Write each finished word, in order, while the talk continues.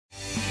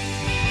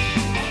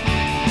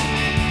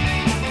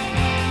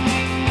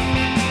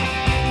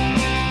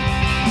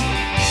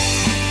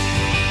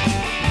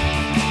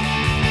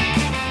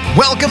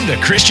Welcome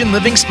to Christian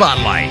Living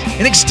Spotlight,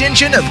 an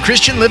extension of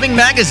Christian Living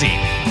Magazine.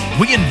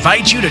 We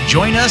invite you to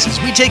join us as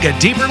we take a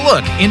deeper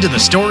look into the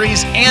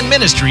stories and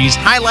ministries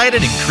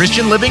highlighted in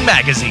Christian Living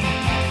Magazine.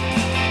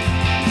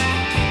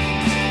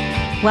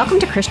 Welcome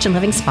to Christian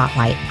Living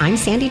Spotlight. I'm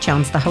Sandy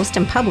Jones, the host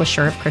and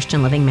publisher of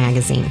Christian Living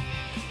Magazine.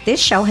 This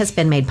show has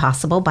been made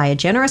possible by a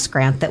generous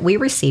grant that we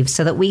received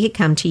so that we could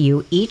come to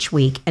you each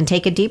week and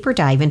take a deeper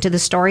dive into the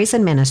stories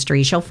and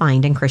ministries you'll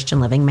find in Christian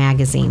Living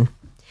Magazine.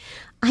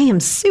 I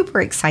am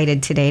super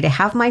excited today to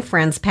have my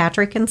friends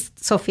Patrick and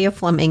Sophia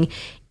Fleming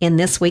in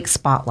this week's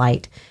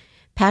Spotlight.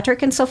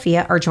 Patrick and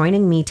Sophia are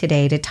joining me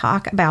today to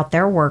talk about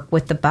their work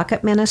with the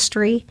Bucket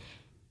Ministry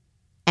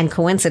and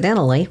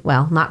coincidentally,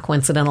 well, not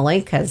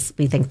coincidentally, because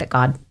we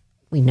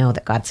know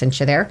that God sent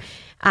you there,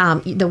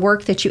 the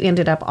work that you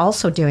ended up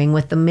also doing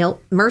with the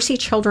Mercy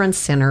Children's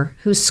Center,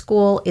 whose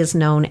school is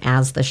known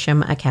as the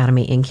Shema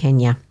Academy in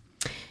Kenya.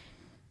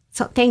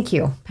 So thank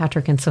you,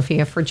 Patrick and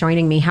Sophia, for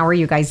joining me. How are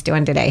you guys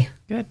doing today?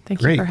 Good.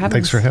 Thank you for having us.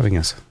 Thanks for having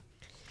us.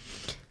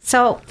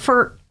 So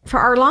for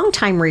our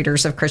longtime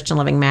readers of Christian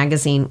Living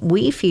Magazine,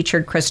 we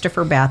featured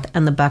Christopher Beth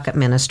and the Bucket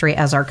Ministry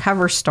as our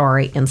cover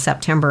story in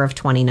September of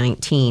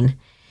 2019.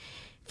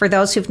 For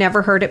those who've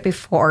never heard it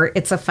before,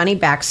 it's a funny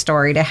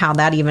backstory to how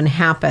that even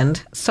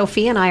happened.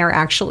 Sophia and I are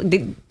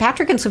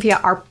Patrick and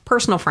Sophia are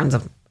personal friends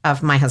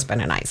of my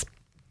husband and I's.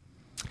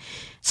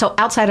 So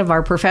outside of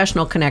our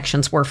professional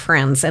connections, we're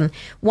friends. And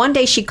one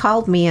day she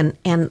called me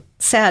and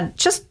said,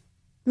 just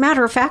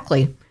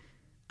matter-of-factly,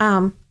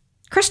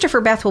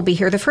 Christopher Beth will be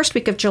here the first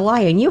week of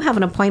July, and you have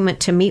an appointment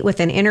to meet with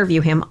and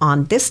interview him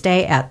on this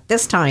day at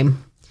this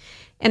time.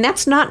 And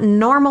that's not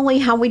normally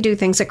how we do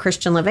things at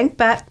Christian Living,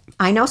 but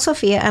I know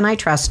Sophia and I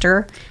trust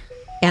her.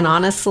 And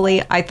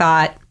honestly, I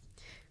thought,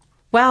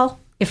 well,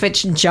 if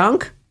it's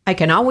junk, I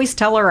can always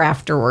tell her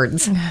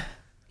afterwards.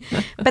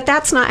 But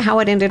that's not how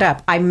it ended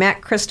up. I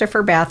met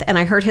Christopher Beth and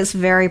I heard his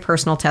very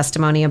personal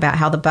testimony about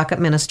how the Bucket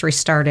Ministry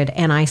started,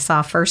 and I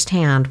saw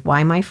firsthand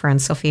why my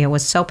friend Sophia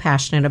was so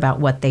passionate about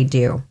what they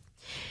do.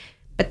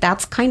 But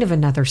that's kind of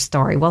another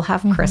story. We'll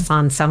have Chris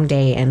on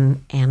someday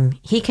and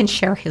he can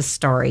share his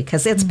story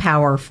because it's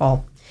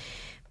powerful.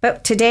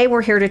 But today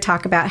we're here to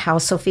talk about how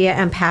Sophia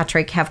and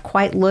Patrick have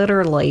quite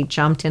literally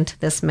jumped into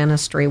this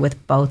ministry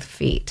with both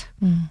feet.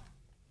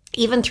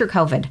 Even through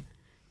COVID.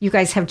 You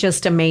guys have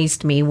just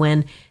amazed me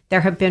when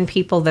there have been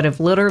people that have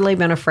literally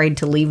been afraid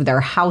to leave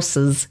their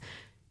houses.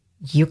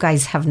 You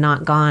guys have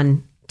not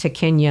gone to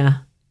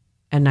Kenya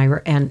and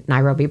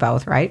Nairobi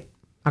both, right?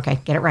 Okay,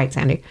 get it right,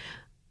 Sandy.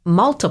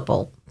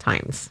 Multiple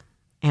times.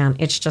 And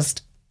it's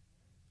just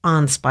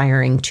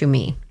awe-inspiring to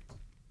me.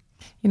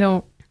 You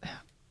know,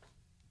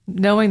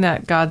 knowing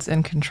that God's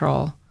in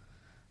control,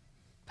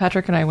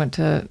 Patrick and I went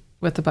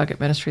with the Bucket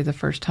Ministry the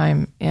first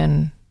time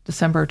in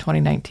December of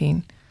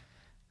 2019.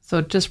 So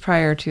just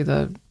prior to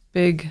the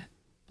big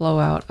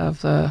blowout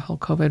of the whole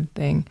COVID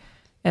thing.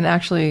 And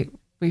actually,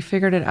 we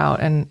figured it out.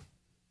 And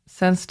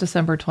since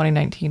December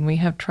 2019, we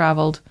have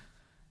traveled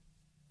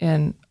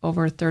in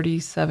over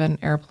 37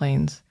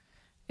 airplanes.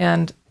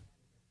 And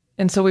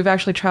so we've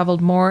actually traveled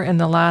more in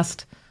the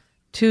last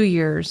 2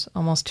 years,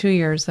 almost 2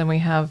 years, than we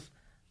have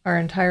our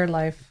entire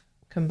life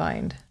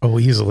combined. Oh,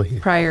 easily.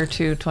 Prior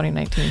to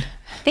 2019.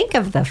 Think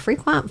of the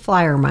frequent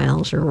flyer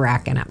miles you're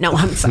racking up. No,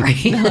 I'm sorry.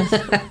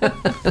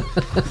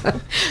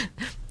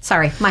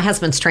 Sorry, my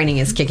husband's training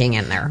is kicking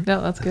in there.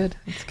 No, that's good.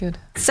 That's good.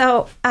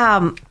 So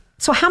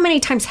how many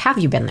times have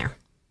you been there?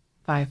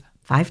 5.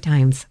 5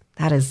 times.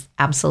 That is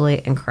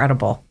absolutely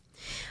incredible.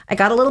 I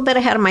got a little bit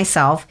ahead of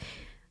myself.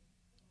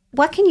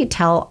 What can you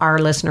tell our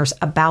listeners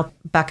about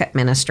Bucket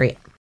Ministry?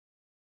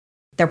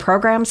 Their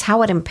programs,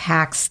 how it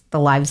impacts the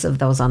lives of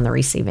those on the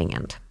receiving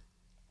end?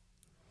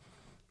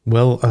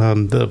 Well,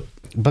 the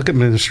Bucket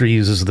Ministry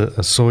uses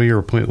a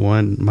Sawyer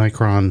 0.1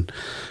 micron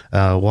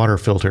water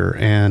filter,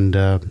 and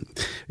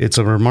it's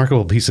a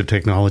remarkable piece of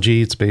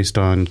technology. It's based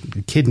on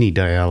kidney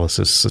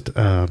dialysis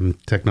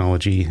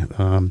technology,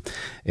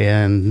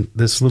 and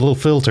this little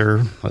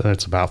filter,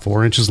 it's about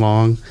 4 inches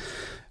long,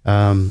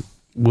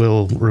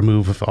 will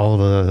remove all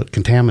the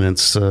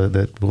contaminants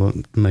that will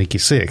make you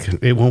sick.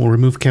 It won't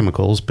remove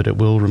chemicals, but it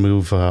will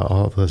remove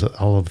all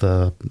of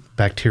the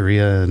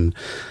bacteria and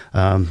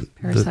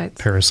the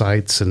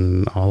parasites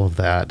and all of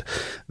that.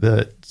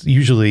 That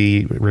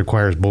usually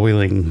requires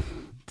boiling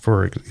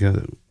for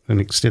an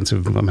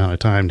extensive amount of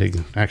time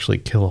to actually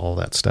kill all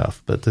that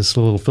stuff. But this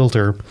little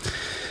filter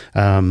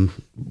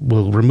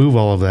will remove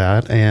all of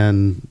that,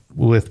 and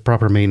with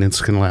proper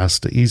maintenance can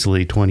last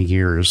easily 20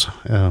 years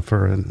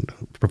for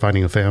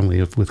providing a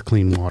family with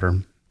clean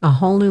water. A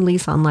whole new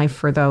lease on life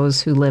for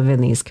those who live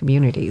in these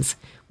communities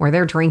where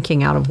they're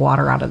drinking out of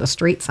water out of the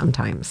street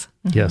sometimes.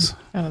 Yes.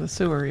 Out of the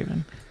sewer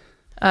even.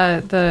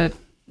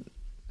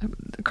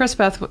 Chris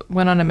Beth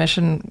went on a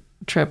mission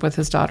trip with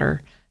his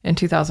daughter in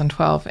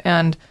 2012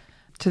 and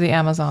to the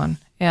Amazon.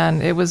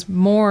 And it was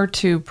more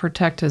to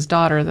protect his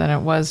daughter than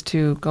it was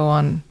to go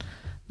on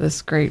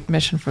this great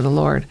mission for the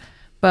Lord.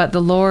 But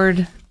the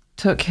Lord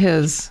took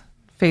his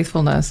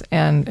faithfulness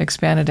and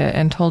expanded it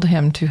and told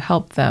him to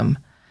help them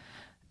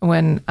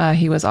when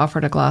he was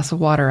offered a glass of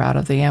water out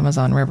of the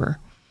Amazon River.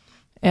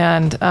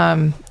 And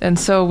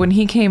so when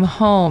he came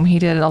home, he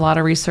did a lot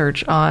of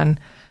research on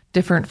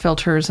different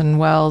filters and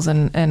wells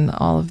and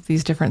all of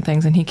these different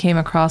things. And he came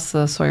across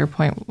the Sawyer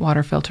Point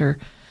water filter,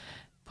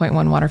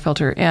 0.1 water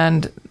filter.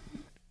 And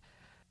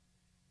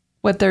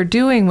what they're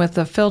doing with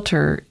the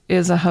filter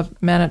is a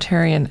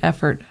humanitarian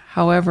effort.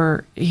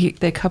 However,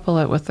 they couple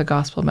it with the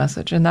gospel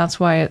message. And that's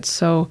why it's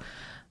so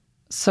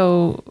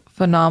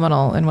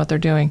phenomenal in what they're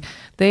doing.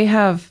 They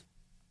have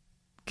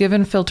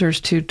given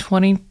filters to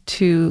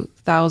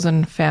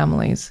 22,000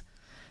 families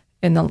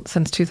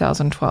since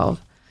 2012.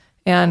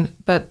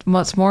 But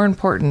what's more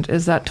important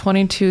is that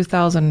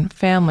 22,000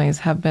 families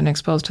have been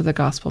exposed to the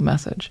gospel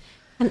message.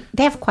 And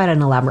they have quite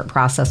an elaborate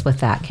process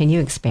with that. Can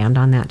you expand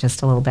on that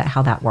just a little bit,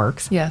 how that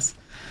works? Yes.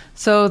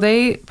 So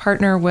they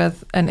partner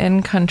with an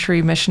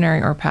in-country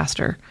missionary or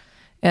pastor.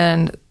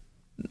 And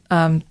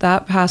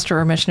that pastor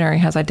or missionary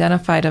has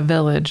identified a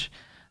village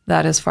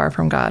that is far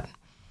from God.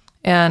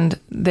 And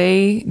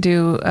they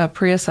do a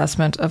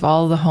pre-assessment of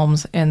all the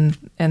homes in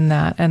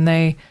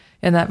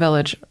that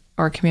village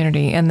or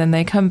community. And then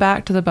they come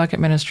back to the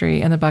Bucket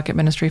Ministry, and the Bucket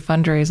Ministry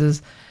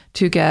fundraises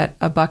to get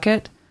a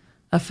bucket,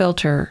 a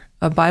filter,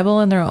 a Bible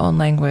in their own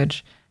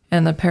language,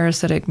 and the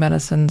parasitic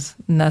medicines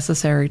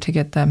necessary to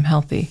get them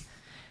healthy.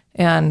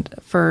 And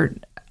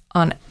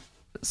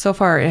so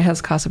far it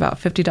has cost about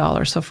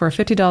 $50. So for a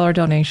 $50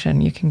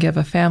 donation, you can give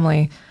a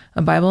family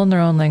a Bible in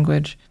their own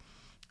language,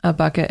 a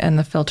bucket, and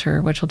the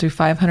filter, which will do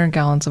 500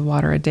 gallons of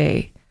water a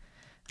day.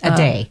 A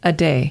day. A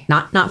day.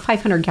 Not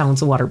 500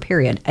 gallons of water,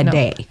 period. A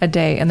day. A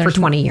day. And for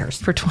 20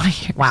 years. For 20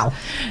 years. Wow.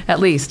 At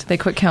least. They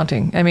quit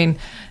counting. I mean,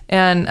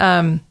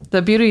 and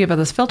the beauty about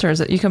this filter is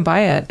that you can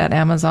buy it at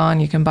Amazon,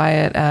 you can buy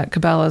it at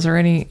Cabela's or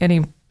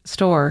any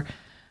store.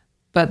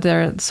 But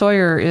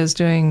Sawyer is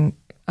doing,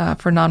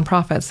 for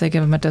nonprofits, they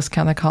give them a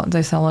discount.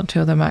 They sell it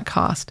to them at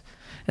cost.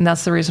 And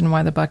that's the reason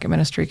why the Bucket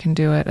Ministry can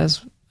do it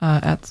as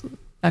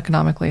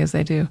economically as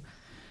they do.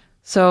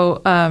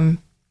 So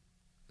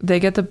they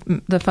get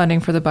the funding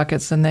for the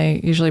buckets, and they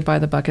usually buy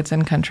the buckets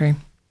in country.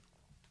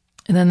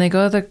 And then they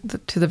go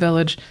to the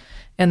village,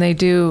 and they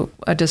do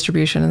a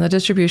distribution. In the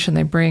distribution,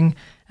 they bring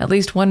at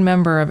least one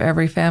member of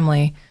every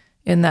family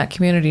in that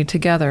community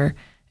together,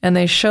 and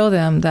they show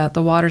them that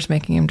the water's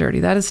making them dirty.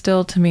 That is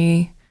still, to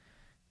me...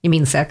 You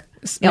mean sick?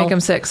 Make them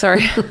sick,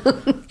 sorry.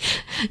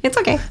 It's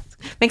okay.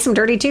 Makes them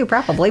dirty too,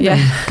 probably. But.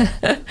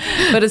 Yeah.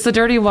 But it's the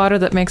dirty water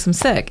that makes them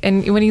sick.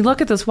 And when you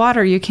look at this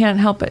water, you can't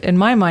help but, in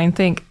my mind,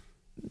 think,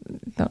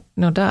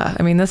 no, duh.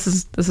 I mean, this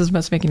is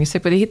what's making you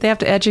sick. But they have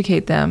to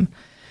educate them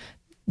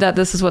that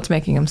this is what's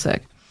making them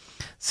sick.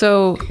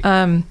 So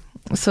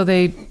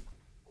they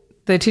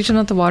teach them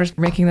that the water's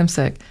making them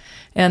sick,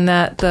 and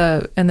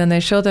then they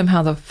show them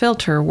how the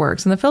filter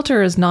works. And the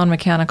filter is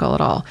non-mechanical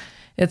at all.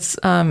 It's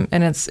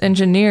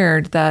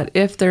engineered that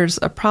if there's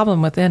a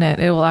problem within it,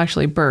 it will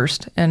actually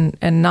burst and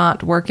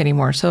not work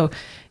anymore. So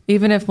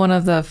even if one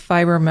of the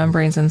fiber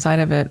membranes inside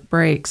of it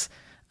breaks,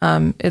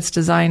 it's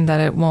designed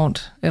that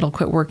it'll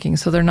quit working.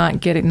 So they're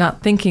not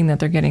thinking that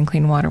they're getting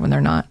clean water when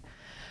they're not.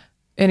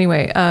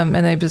 Anyway, and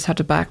they just have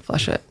to back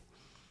flush it.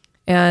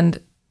 And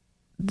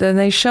then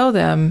they show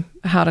them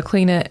how to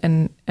clean it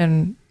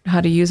and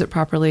how to use it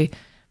properly.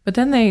 But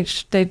then they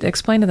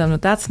explain to them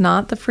that that's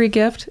not the free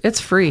gift. It's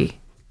free,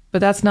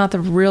 but that's not the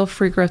real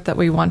free gift that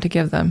we want to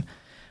give them.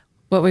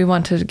 What we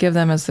want to give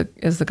them is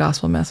the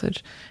gospel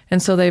message.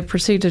 And so they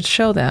proceed to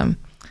show them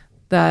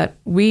that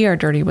we are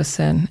dirty with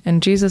sin,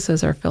 and Jesus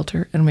is our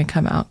filter, and we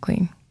come out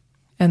clean.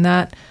 And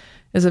that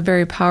is a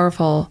very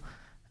powerful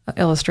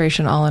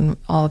illustration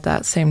all at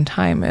that same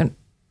time. And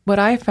what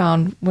I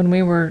found when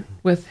we were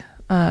with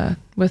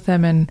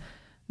them in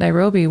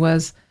Nairobi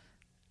was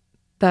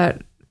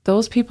that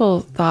those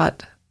people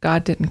thought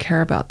God didn't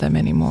care about them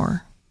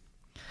anymore.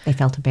 They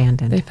felt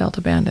abandoned. They felt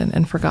abandoned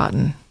and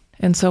forgotten.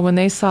 And so when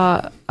they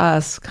saw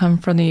us come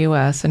from the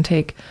U.S. and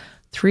take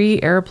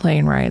 3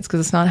 airplane rides, because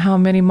it's not how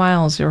many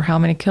miles or how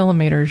many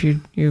kilometers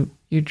you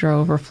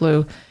drove or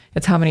flew,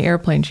 it's how many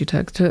airplanes you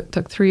took.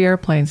 Took 3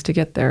 airplanes to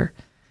get there.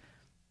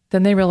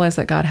 Then they realized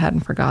that God hadn't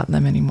forgotten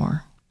them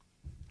anymore.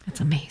 That's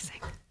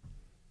amazing.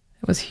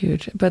 It was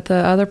huge. But the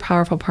other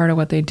powerful part of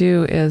what they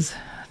do is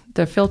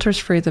the filter's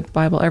free, the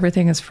Bible,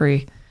 everything is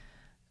free.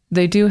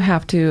 They do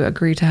have to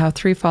agree to have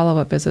 3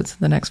 follow-up visits in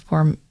the next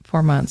 4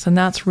 months. And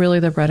that's really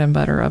the bread and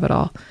butter of it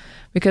all.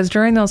 Because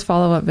during those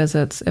follow-up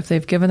visits, if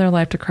they've given their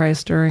life to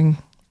Christ during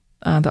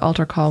the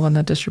altar call when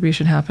the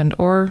distribution happened,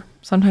 or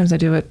sometimes they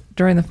do it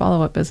during the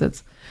follow-up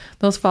visits,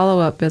 those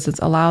follow-up visits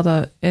allow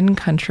the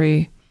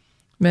in-country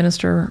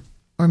minister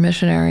or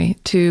missionary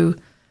to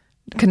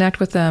connect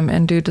with them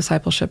and do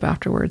discipleship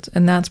afterwards.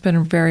 And that's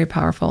been very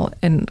powerful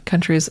in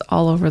countries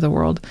all over the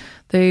world.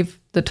 The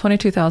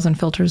 22,000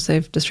 filters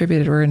they've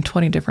distributed are in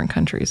 20 different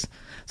countries.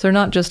 So they're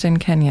not just in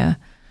Kenya,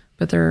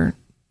 but they're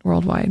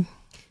worldwide.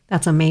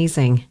 That's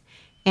amazing.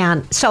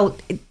 And so,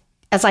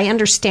 as I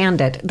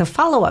understand it, the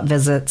follow-up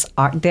visits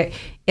are there.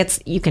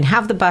 You can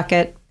have the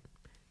bucket,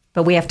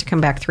 But we have to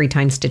come back 3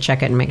 times to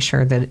check it and make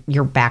sure that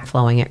you're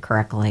backflowing it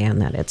correctly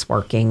and that it's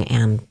working.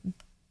 And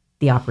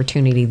the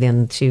opportunity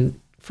then to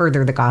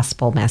further the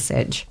gospel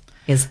message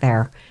is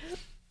there.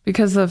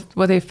 Because of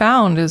what they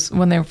found is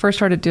when they first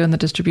started doing the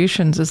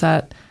distributions is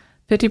that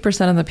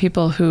 50% of the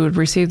people who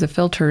received the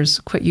filters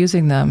quit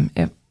using them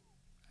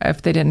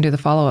if they didn't do the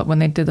follow-up. When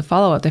they did the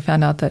follow-up, they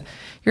found out that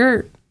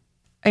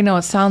I know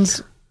it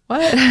sounds,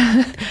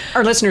 what?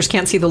 Our listeners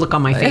can't see the look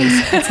on my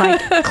face. It's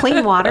like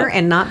clean water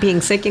and not being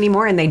sick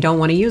anymore, and they don't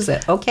want to use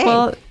it. Okay.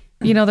 Well,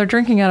 they're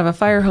drinking out of a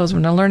fire hose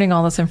when they're learning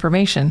all this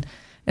information.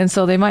 And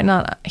so they might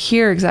not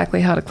hear exactly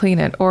how to clean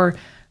it. Or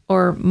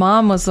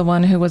mom was the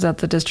one who was at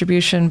the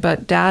distribution,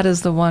 but dad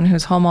is the one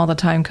who's home all the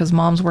time because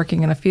mom's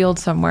working in a field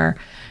somewhere.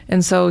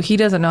 And so he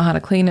doesn't know how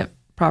to clean it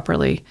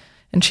properly.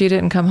 And she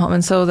didn't come home.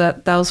 And so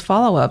those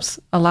follow-ups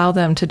allow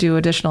them to do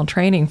additional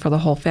training for the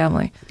whole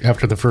family.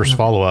 After the first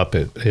follow-up,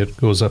 it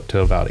goes up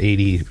to about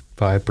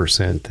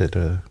 85% that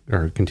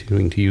are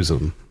continuing to use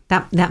them.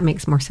 That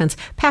makes more sense.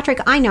 Patrick,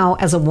 I know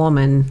as a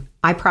woman,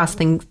 I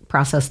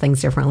process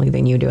things differently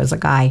than you do as a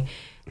guy.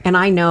 And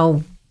I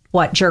know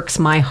what jerks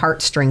my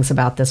heartstrings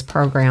about this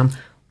program.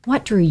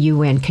 What drew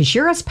you in? Because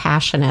you're as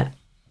passionate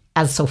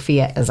as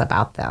Sophia is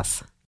about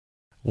this.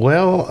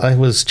 Well, I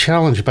was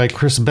challenged by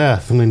Chris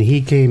Beth when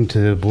he came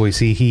to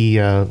Boise. He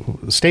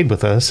stayed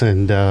with us,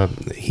 and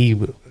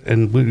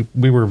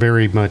we were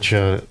very much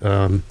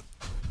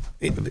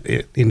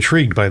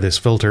intrigued by this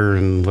filter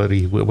and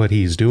what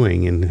he's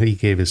doing, and he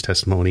gave his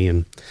testimony,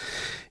 and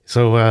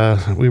so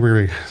we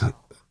were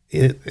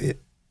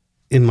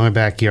in my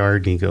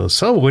backyard, and he goes,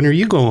 "So when are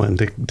you going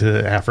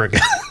to Africa?"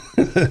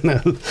 And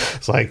I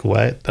was like,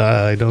 "What?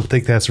 I don't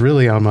think that's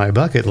really on my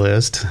bucket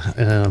list."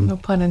 No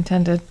pun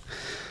intended.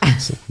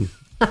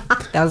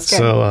 That was good.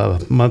 So a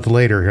month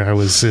later, I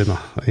was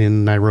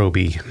in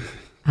Nairobi.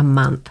 A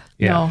month?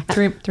 Yeah. No,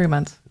 3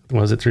 months.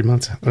 Was it 3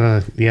 months?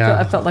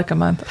 Yeah. It felt like a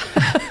month.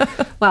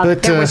 Well,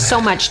 there was so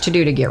much to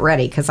do to get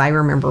ready because I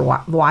remember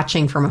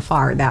watching from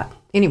afar that.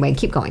 Anyway,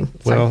 keep going.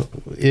 Sorry. Well,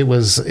 it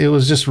was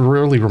just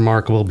really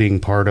remarkable being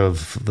part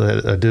of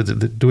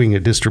doing a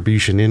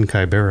distribution in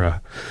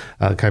Kibera.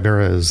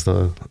 Kibera is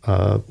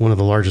one of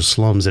the largest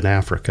slums in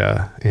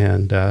Africa,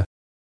 and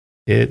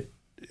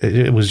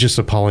it was just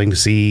appalling to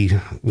see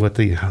what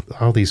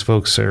all these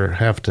folks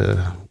have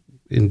to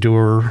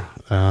endure.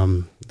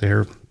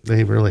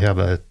 They really have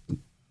a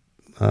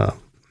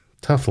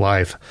tough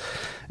life,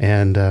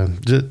 and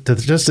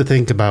just to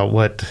think about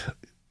what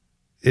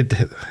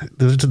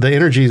the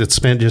energy that's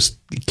spent just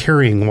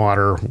carrying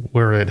water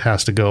where it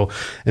has to go,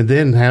 and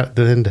then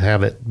to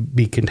have it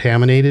be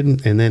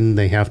contaminated, and then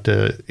they have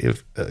to,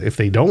 if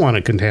they don't want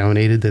it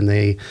contaminated, then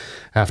they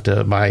have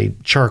to buy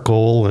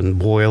charcoal and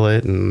boil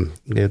it, and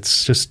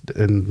it's just,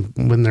 and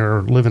when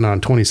they're living on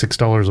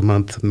 $26 a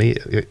month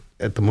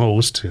at the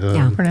most, for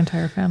an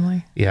entire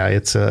family. Yeah,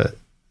 it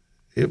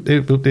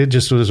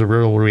just was a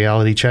real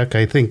reality check.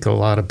 I think a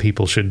lot of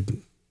people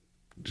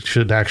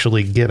should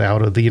actually get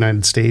out of the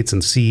United States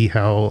and see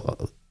how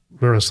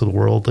the rest of the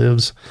world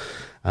lives.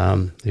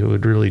 It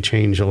would really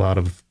change a lot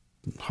of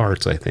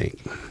hearts, I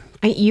think.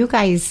 You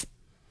guys,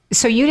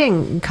 so you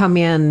didn't come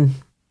in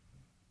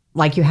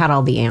like you had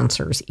all the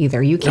answers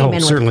either. You came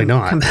in with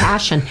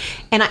compassion.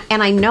 And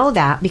I know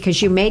that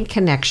because you made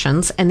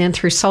connections, and then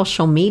through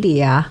social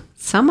media,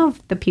 some of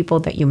the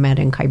people that you met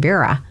in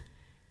Kibera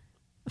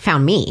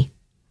found me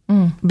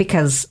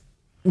because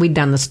we'd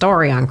done the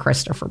story on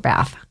Christopher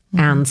Beth.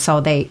 And so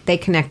they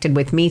connected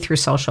with me through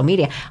social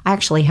media. I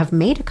actually have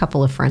made a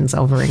couple of friends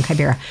over in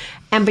Kibera.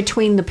 And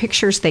between the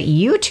pictures that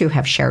you two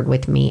have shared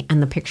with me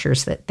and the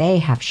pictures that they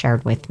have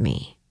shared with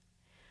me,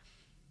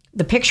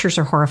 the pictures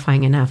are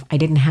horrifying enough. I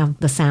didn't have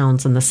the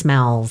sounds and the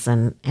smells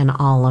and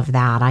all of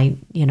that. I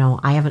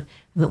haven't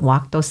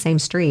walked those same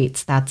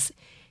streets.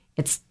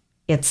 It's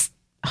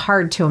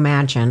hard to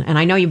imagine. And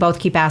I know you both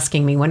keep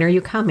asking me, when are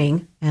you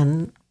coming?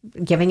 And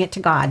giving it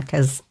to God,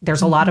 because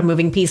there's a lot of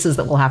moving pieces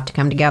that will have to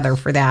come together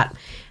for that.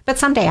 But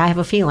someday I have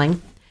a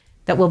feeling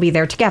that we'll be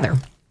there together.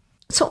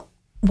 So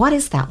what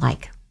is that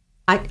like?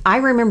 I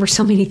remember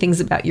so many things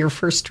about your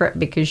first trip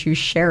because you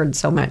shared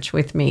so much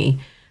with me.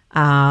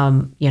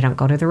 You don't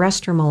go to the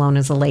restroom alone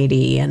as a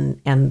lady, and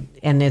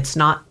it's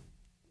not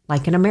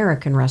like an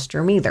American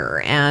restroom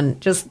either, and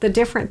just the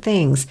different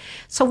things.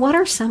 So what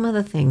are some of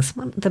the things,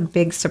 one of the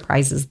big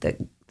surprises that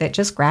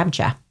just grabbed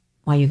you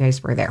while you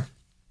guys were there?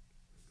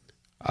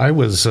 I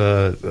was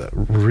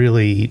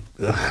really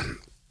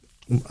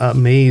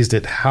amazed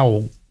at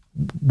how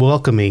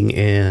welcoming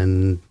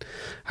and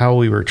how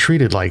we were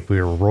treated like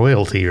we were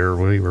royalty or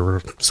we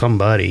were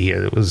somebody.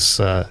 It was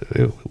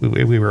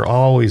we were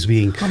always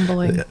being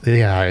humbling.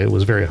 Yeah, it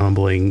was very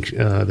humbling.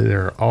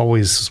 They're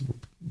always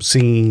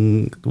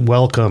singing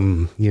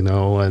welcome,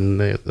 and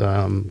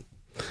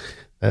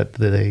that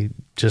they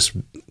just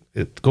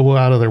go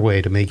out of their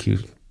way to make you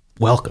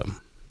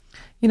welcome.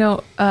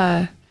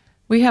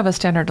 We have a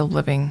standard of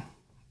living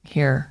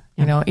here.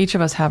 Each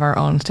of us have our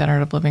own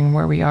standard of living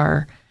where we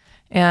are.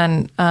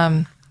 And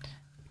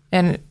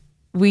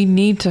we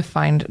need to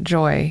find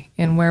joy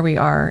in where we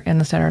are in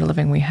the standard of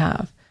living we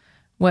have.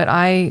 One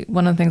of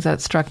the things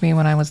that struck me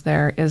when I was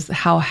there is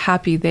how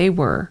happy they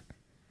were,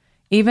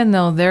 even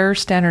though their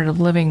standard of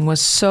living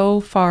was so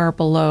far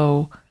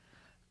below.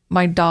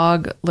 My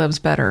dog lives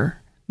better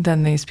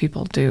than these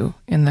people do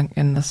in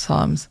the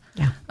slums.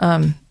 Yeah.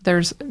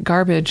 There's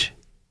garbage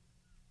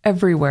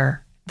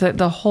everywhere.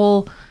 The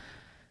whole,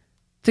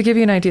 to give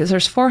you an idea,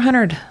 there's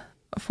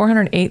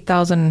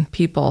 408,000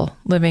 people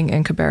living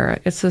in Cabrera.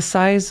 It's the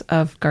size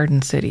of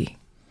Garden City.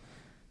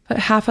 But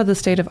half of the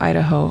state of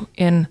Idaho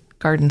in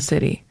Garden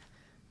City,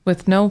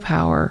 with no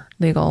power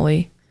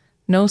legally,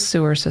 no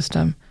sewer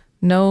system,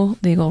 no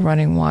legal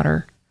running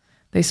water.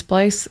 They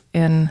splice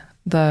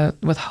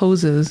with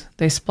hoses,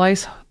 they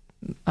splice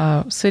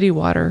city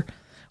water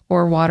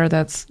or water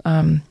that's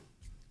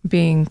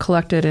being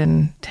collected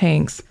in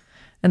tanks,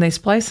 and they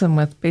splice them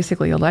with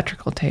basically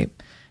electrical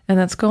tape. And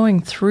that's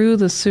going through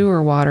the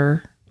sewer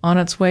water on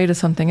its way to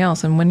something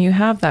else. And when you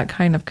have that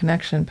kind of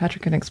connection,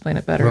 Patrick can explain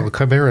it better. Well,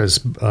 Cabrera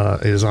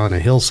is on a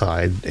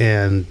hillside,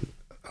 and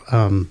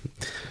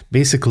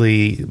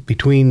basically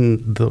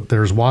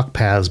there's walk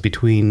paths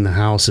between the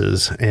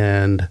houses,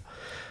 and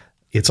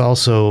it's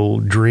also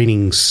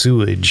draining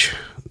sewage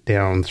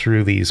down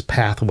through these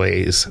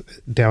pathways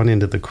down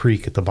into the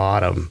creek at the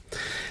bottom.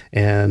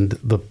 And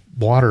the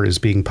water is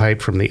being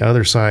piped from the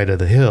other side of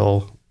the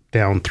hill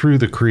down through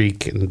the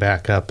creek and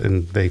back up,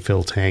 and they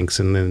fill tanks,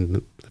 and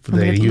then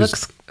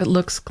it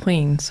looks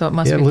clean, so it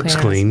must be clean. It looks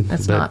clean.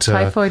 It's not.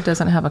 Typhoid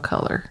doesn't have a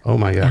color. Oh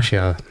my gosh,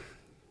 yeah.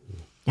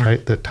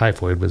 Right, the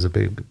typhoid was a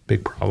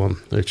big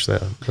problem, which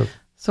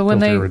so when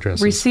they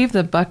receive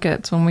the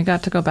buckets, when we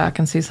got to go back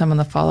and see some of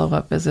the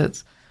follow-up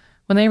visits,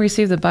 when they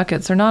receive the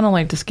buckets, they're not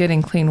only just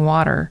getting clean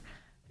water,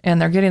 and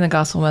they're getting the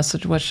gospel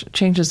message, which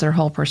changes their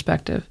whole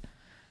perspective,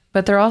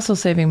 but they're also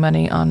saving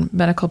money on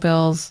medical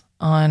bills,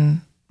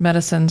 on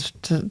medicines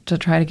to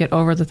try to get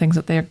over the things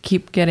that they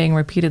keep getting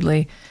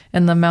repeatedly,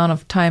 and the amount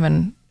of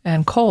time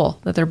and coal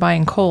that they're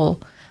buying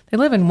coal. They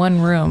live in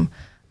one room,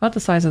 about the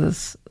size of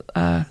this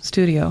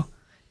studio,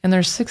 and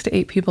there's 6 to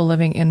 8 people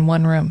living in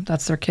one room.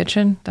 That's their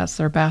kitchen, that's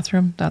their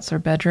bathroom, that's their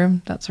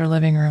bedroom, that's their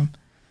living room.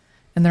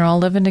 And they're all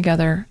living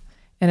together,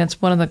 and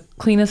it's one of the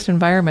cleanest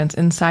environments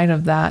inside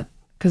of that,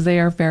 because they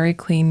are very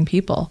clean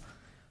people,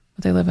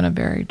 but they live in a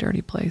very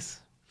dirty place.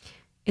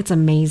 It's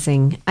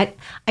amazing. I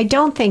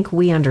don't think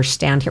we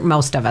understand here.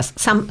 Most of us,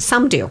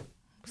 some do.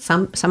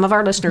 Some of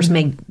our listeners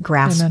may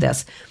grasp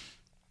this,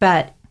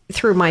 but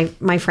through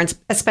my friends,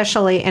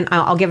 especially, and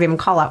I'll give him a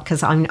call out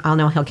because I'll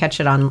know he'll catch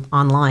it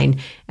online,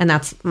 and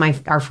that's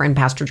our friend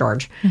Pastor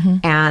George.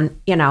 And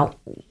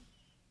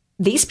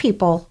these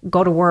people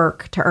go to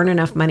work to earn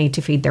enough money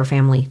to feed their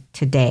family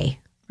today.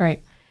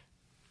 Right.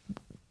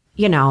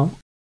 When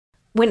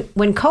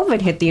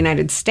COVID hit the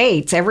United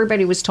States,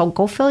 everybody was told,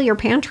 go fill your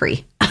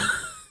pantry.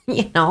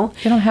 They don't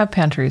have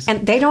pantries.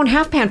 And they don't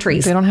have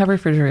pantries. They don't have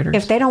refrigerators.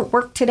 If they don't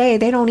work today,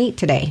 they don't eat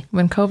today.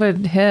 When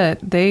COVID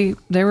hit,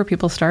 there were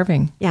people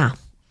starving. Yeah.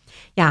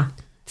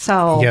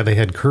 So they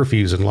had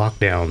curfews and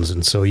lockdowns,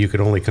 and so you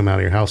could only come out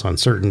of your house on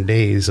certain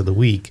days of the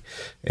week,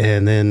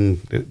 and then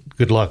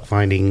good luck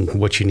finding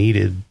what you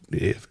needed.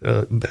 If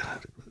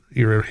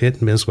you're hit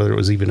and miss whether it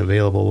was even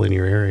available in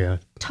your area.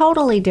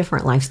 Totally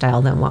different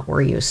lifestyle than what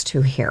we're used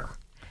to here,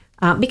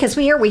 because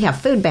we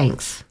have food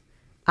banks.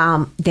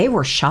 They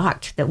were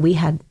shocked that we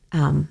had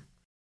the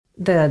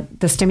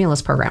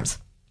stimulus programs,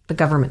 the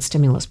government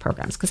stimulus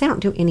programs, because they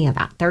don't do any of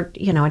that. They're,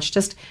 it's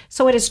just,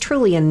 so it is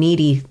truly a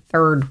needy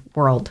third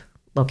world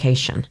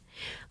location.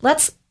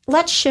 Let's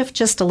shift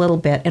just a little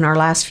bit in our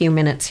last few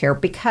minutes here,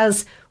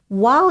 because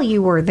while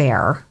you were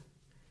there,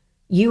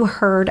 you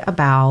heard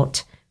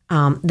about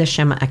the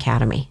Shema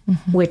Academy,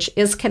 which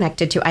is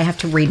connected to, I have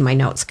to read my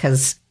notes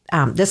because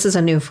this is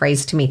a new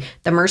phrase to me,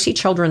 the Mercy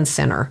Children's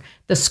Center.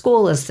 The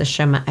school is the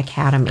Shema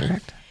Academy.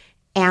 Correct.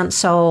 And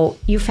so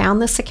you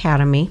found this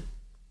academy.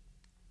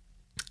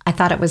 I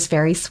thought it was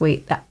very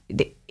sweet.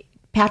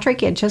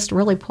 Patrick, it just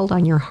really pulled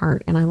on your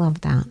heart, and I love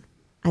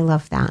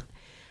that.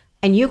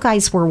 And you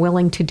guys were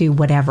willing to do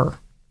whatever.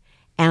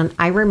 And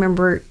I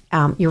remember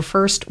your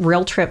first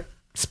real trip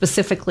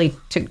specifically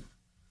to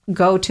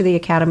go to the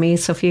academy.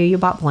 Sophia, you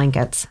bought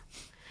blankets.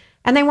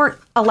 And they weren't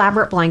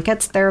elaborate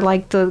blankets. They're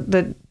like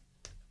the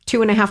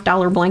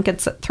 $2.50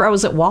 blankets at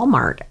throws at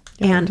Walmart.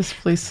 Yeah, and just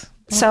fleece.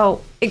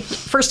 So,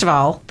 first of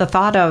all, the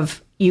thought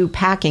of you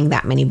packing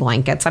that many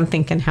blankets, I'm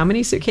thinking, how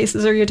many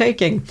suitcases are you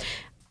taking?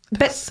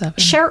 But 7.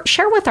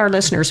 Share with our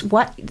listeners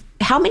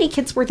how many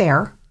kids were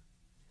there,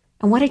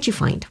 and what did you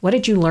find? What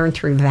did you learn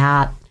through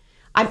that?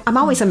 I'm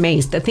always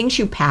amazed the things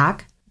you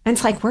pack, and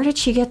it's like, where did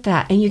she get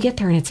that? And you get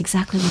there, and it's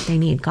exactly what they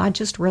need. God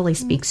just really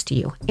speaks to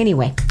you.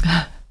 Anyway,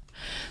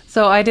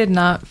 so I did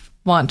not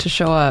want to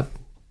show up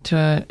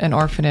to an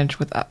orphanage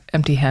with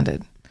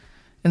empty-handed.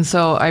 And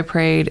so I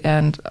prayed,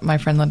 and my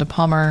friend Linda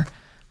Palmer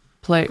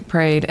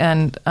prayed,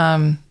 and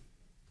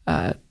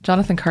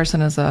Jonathan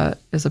Carson is a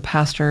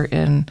pastor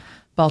in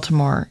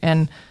Baltimore,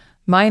 and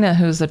Mina,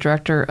 who's the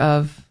director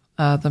of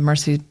the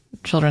Mercy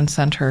Children's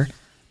Center,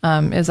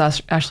 is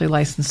actually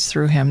licensed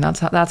through him.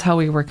 That's how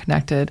we were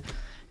connected.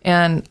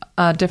 And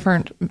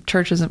different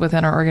churches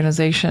within our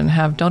organization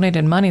have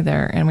donated money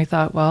there. And we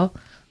thought, well,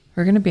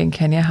 we're going to be in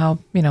Kenya.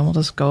 We'll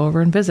just go over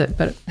and visit.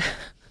 But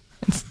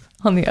it's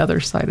on the other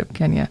side of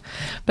Kenya.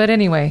 But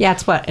anyway. Yeah,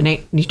 it's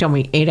you told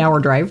me 8-hour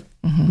drive.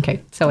 Mm-hmm.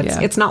 Okay. So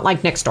it's not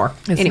like next door.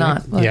 It's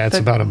not. Yeah, it's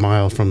about a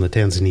mile from the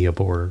Tanzania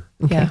border.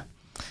 Okay. Yeah.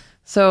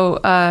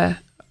 So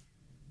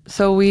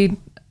we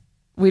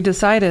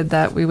decided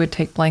that we would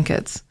take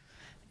blankets.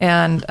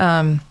 And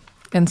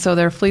so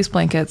they're fleece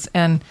blankets,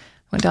 and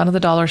went down to the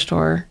dollar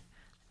store,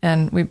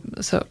 and we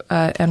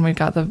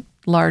got the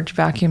large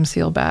vacuum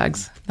seal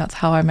bags. That's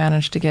how I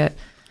managed to get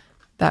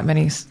that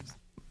many.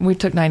 We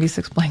took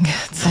 96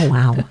 blankets. Oh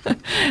wow!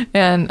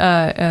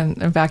 and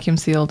vacuum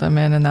sealed them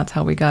in, and that's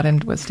how we got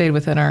into it. Stayed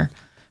within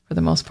for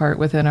the most part,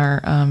 within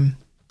our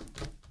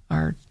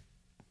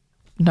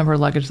number of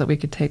luggage that we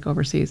could take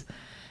overseas,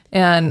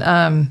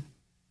 and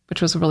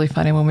which was really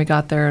funny when we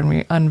got there and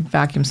we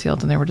unvacuum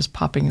sealed and they were just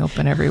popping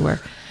open everywhere.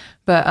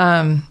 But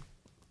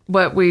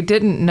what we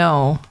didn't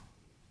know,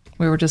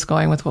 we were just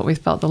going with what we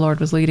felt the Lord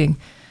was leading,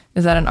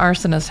 is that an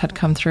arsonist had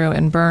come through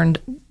and burned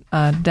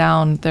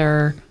down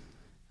their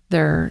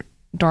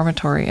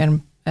dormitory,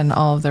 and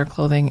all of their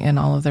clothing and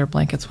all of their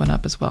blankets went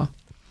up as well.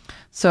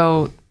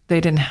 So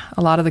a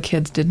lot of the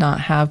kids did not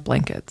have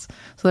blankets.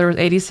 So there was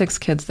 86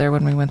 kids there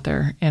when we went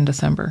there in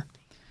December.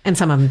 And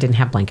some of them didn't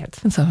have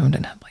blankets.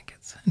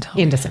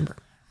 In December.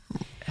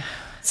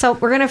 So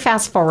we're going to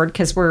fast forward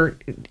because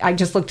I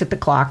just looked at the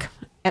clock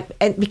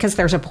because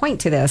there's a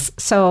point to this.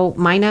 So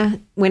Mina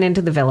went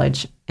into the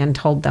village and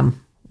told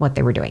them what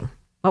they were doing.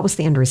 What was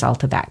the end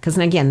result of that? Because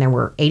again, there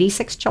were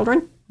 86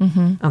 children.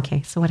 Mm-hmm.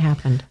 Okay. So what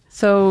happened?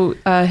 So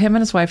him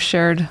and his wife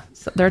shared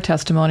their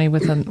testimony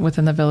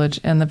within the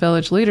village, and the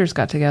village leaders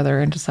got together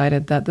and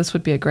decided that this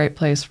would be a great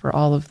place for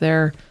all of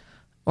their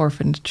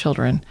orphaned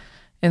children.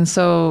 And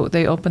so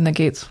they opened the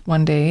gates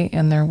one day,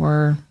 and there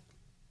were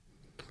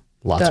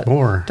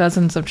more.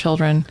 Dozens of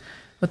children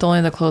with only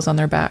the clothes on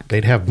their back.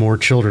 They'd have more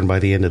children by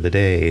the end of the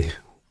day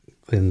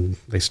than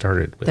they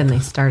started with.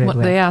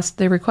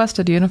 They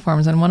requested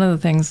uniforms, and one of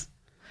the things,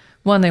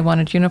 they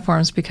wanted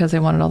uniforms because they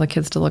wanted all the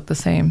kids to look the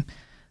same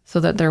so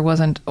that there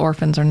wasn't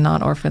orphans or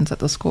not orphans at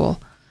the school.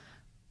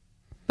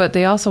 But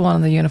they also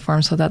wanted the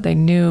uniforms so that they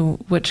knew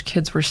which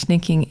kids were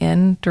sneaking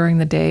in during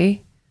the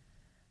day,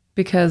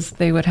 because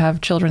they would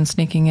have children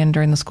sneaking in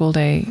during the school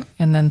day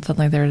and then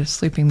suddenly they're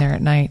sleeping there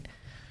at night.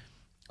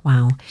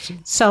 Wow.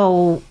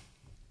 So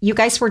you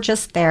guys were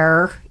just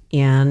there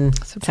in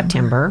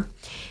September.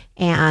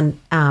 And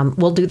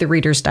we'll do the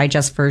Reader's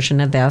Digest version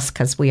of this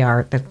because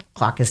the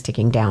clock is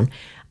ticking down.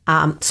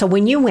 So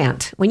when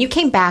you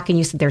came back and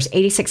you said there's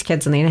 86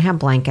 kids and they didn't have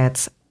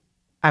blankets,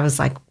 I was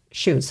like,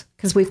 shoes,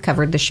 because we've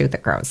covered the shoe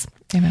that grows.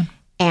 Amen.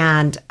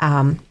 And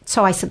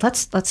so I said,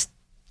 let's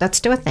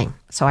do a thing.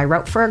 So I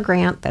wrote for a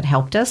grant that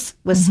helped us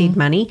with seed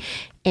money.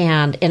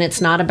 And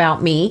it's not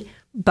about me,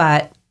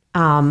 but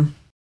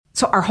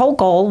so our whole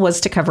goal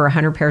was to cover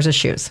 100 pairs of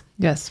shoes.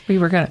 Yes,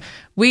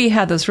 we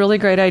had this really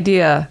great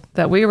idea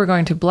that we were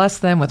going to bless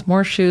them with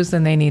more shoes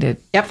than they needed.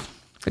 Yep.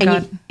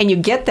 And you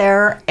get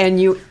there and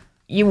you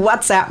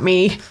WhatsApp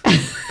me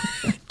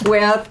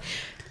with,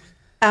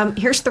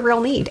 here's the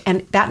real need.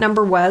 And that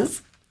number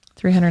was?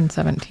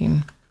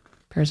 317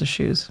 pairs of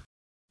shoes.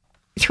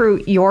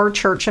 Through your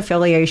church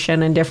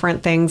affiliation and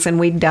different things, and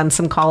we'd done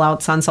some call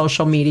outs on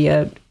social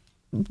media,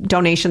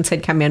 donations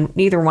had come in.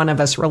 Neither one of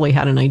us really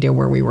had an idea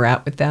where we were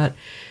at with that.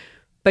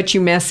 But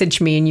you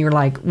messaged me and you're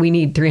like, we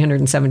need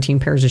 317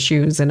 pairs of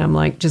shoes. And I'm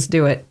like, just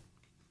do it.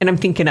 And I'm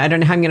thinking, I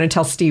don't know how I'm going to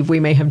tell Steve we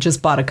may have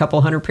just bought a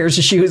couple hundred pairs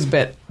of shoes,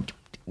 but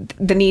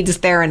the need is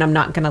there and I'm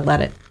not going to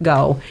let it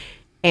go.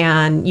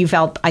 And you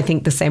felt, I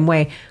think, the same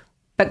way.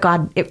 But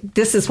God,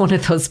 this is one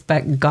of those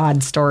but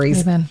God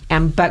stories.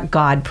 Amen. But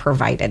God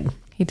provided.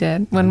 He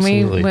did. When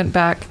Absolutely. we went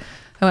back,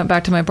 I went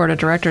back to my board of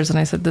directors and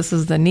I said, this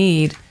is the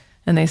need.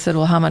 And they said,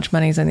 well, how much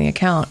money's in the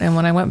account? And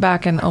when I went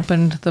back and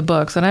opened the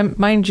books, and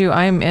mind you,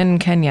 I'm in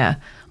Kenya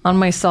on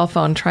my cell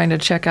phone trying to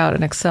check out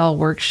an Excel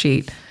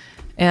worksheet.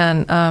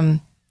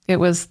 And it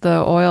was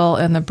the oil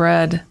and the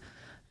bread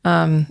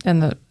and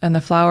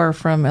the flour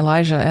from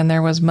Elijah. And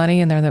there was money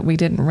in there that we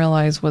didn't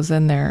realize was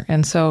in there.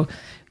 And so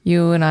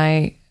you and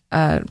I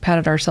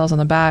patted ourselves on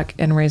the back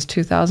and raised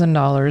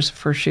 $2,000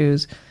 for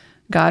shoes.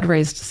 God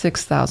raised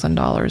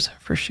 $6,000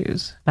 for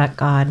shoes. But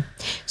God.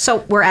 So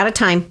we're out of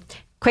time.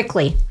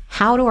 Quickly,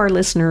 how do our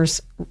listeners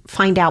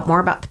find out more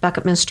about the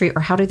Bucket Ministry,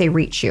 or how do they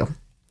reach you?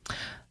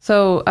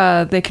 So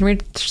they can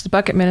reach the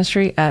Bucket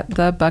Ministry at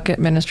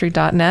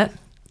thebucketministry.net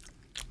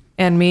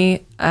and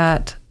me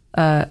at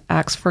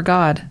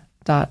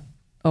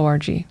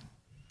axforgod.org.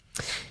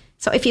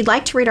 So if you'd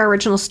like to read our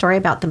original story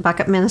about the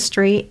Bucket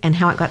Ministry and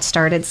how it got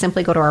started,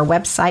 simply go to our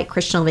website,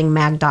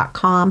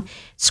 christianlivingmag.com,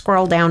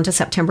 scroll down to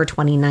September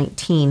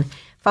 2019.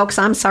 Folks,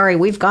 I'm sorry,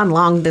 we've gone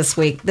long this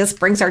week. This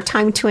brings our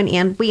time to an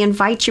end. We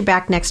invite you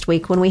back next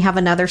week when we have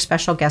another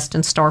special guest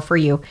in store for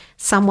you,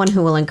 someone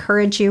who will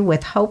encourage you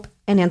with hope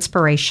and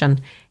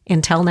inspiration.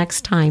 Until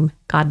next time,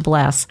 God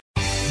bless.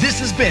 This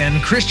has been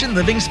Christian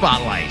Living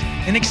Spotlight,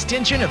 an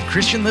extension of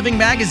Christian Living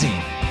Magazine,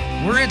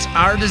 where it's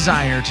our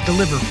desire to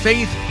deliver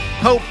faith,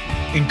 hope,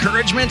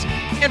 encouragement,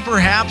 and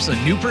perhaps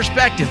a new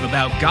perspective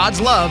about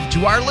God's love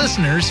to our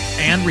listeners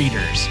and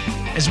readers,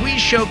 as we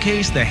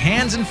showcase the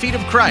hands and feet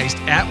of Christ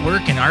at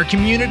work in our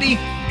community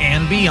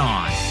and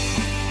beyond.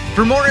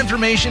 For more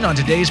information on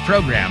today's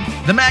program,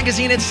 the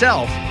magazine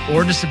itself,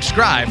 or to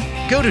subscribe,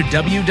 go to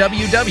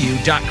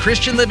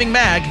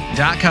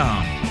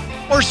www.christianlivingmag.com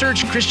or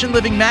search Christian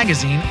Living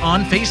Magazine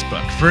on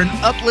Facebook for an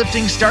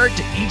uplifting start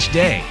to each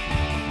day.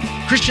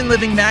 Christian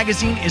Living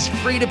Magazine is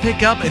free to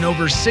pick up in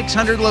over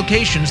 600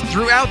 locations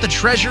throughout the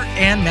Treasure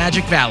and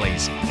Magic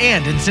Valleys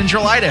and in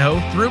Central Idaho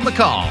through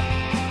McCall.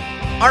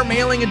 Our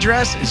mailing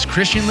address is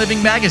Christian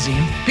Living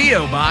Magazine,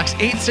 P.O. Box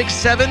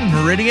 867,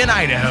 Meridian,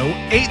 Idaho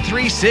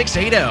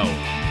 83680.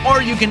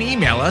 Or you can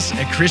email us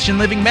at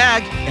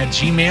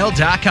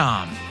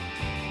christianlivingmag@gmail.com.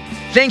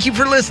 Thank you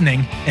for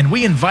listening, and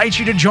we invite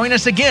you to join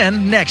us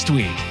again next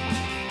week.